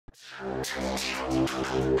What's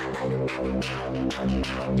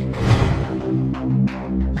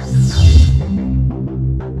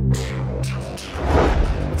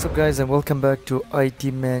up guys, and welcome back to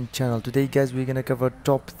IT Man channel. Today guys, we're gonna cover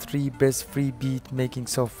top 3 best free beat making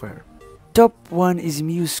software. Top 1 is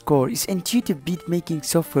MuseScore. It's intuitive beat making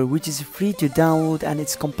software which is free to download and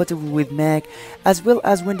it's compatible with Mac as well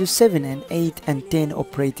as Windows 7 and 8 and 10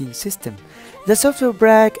 operating system. The software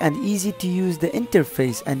brag and easy to use the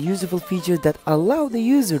interface and useful features that allow the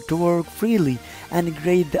user to work freely and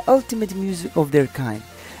create the ultimate music of their kind.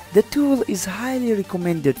 The tool is highly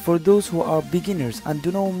recommended for those who are beginners and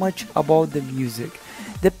don't know much about the music.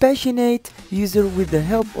 The passionate user with the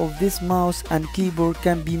help of this mouse and keyboard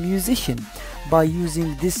can be musician by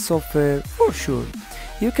using this software for sure.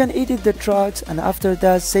 You can edit the tracks and after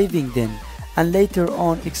that saving them and later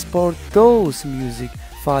on export those music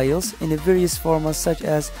files in various formats such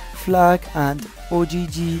as FLAC and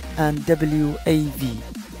OGG and WAV.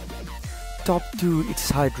 Top 2 it's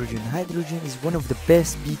Hydrogen. Hydrogen is one of the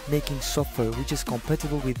best beat making software which is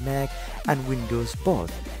compatible with Mac and Windows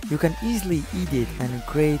both. You can easily edit and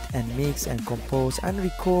create and mix and compose and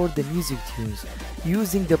record the music tunes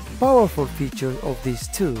using the powerful feature of this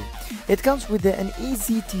tool. It comes with an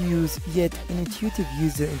easy to use yet intuitive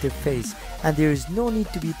user interface and there is no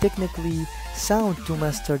need to be technically sound to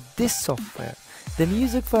master this software. The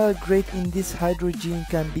music file created in this Hydrogen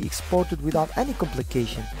can be exported without any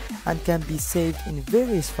complication and can be saved in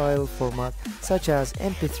various file formats such as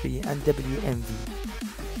MP3 and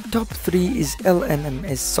WMV. Top 3 is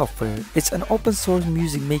LMMS software. It's an open source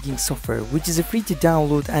music making software which is free to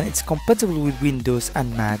download and it's compatible with Windows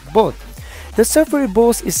and Mac both. The software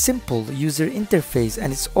boasts a simple user interface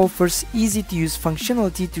and it offers easy to use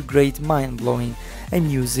functionality to create mind-blowing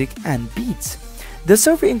music and beats. The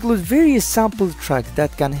software includes various sample tracks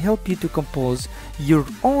that can help you to compose your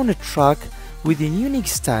own track with a unique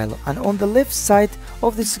style, and on the left side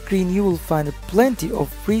of the screen you will find plenty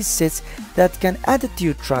of presets that can add to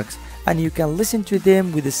your tracks and you can listen to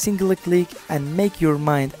them with a single click and make your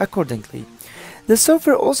mind accordingly. The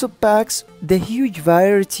software also packs the huge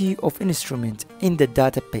variety of instruments in the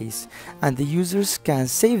database and the users can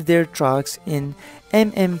save their tracks in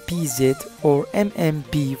MMPZ or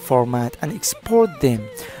MMP format and export them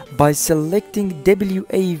by selecting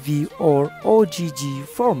WAV or OGG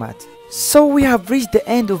format. So we have reached the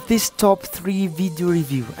end of this top 3 video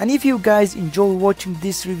review, and if you guys enjoy watching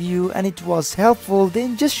this review and it was helpful,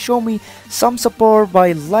 then just show me some support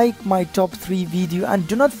by like my top 3 video, and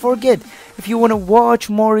do not forget, if you want to watch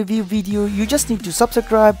more review video you just need to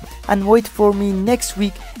subscribe and wait for me next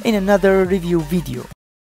week in another review video.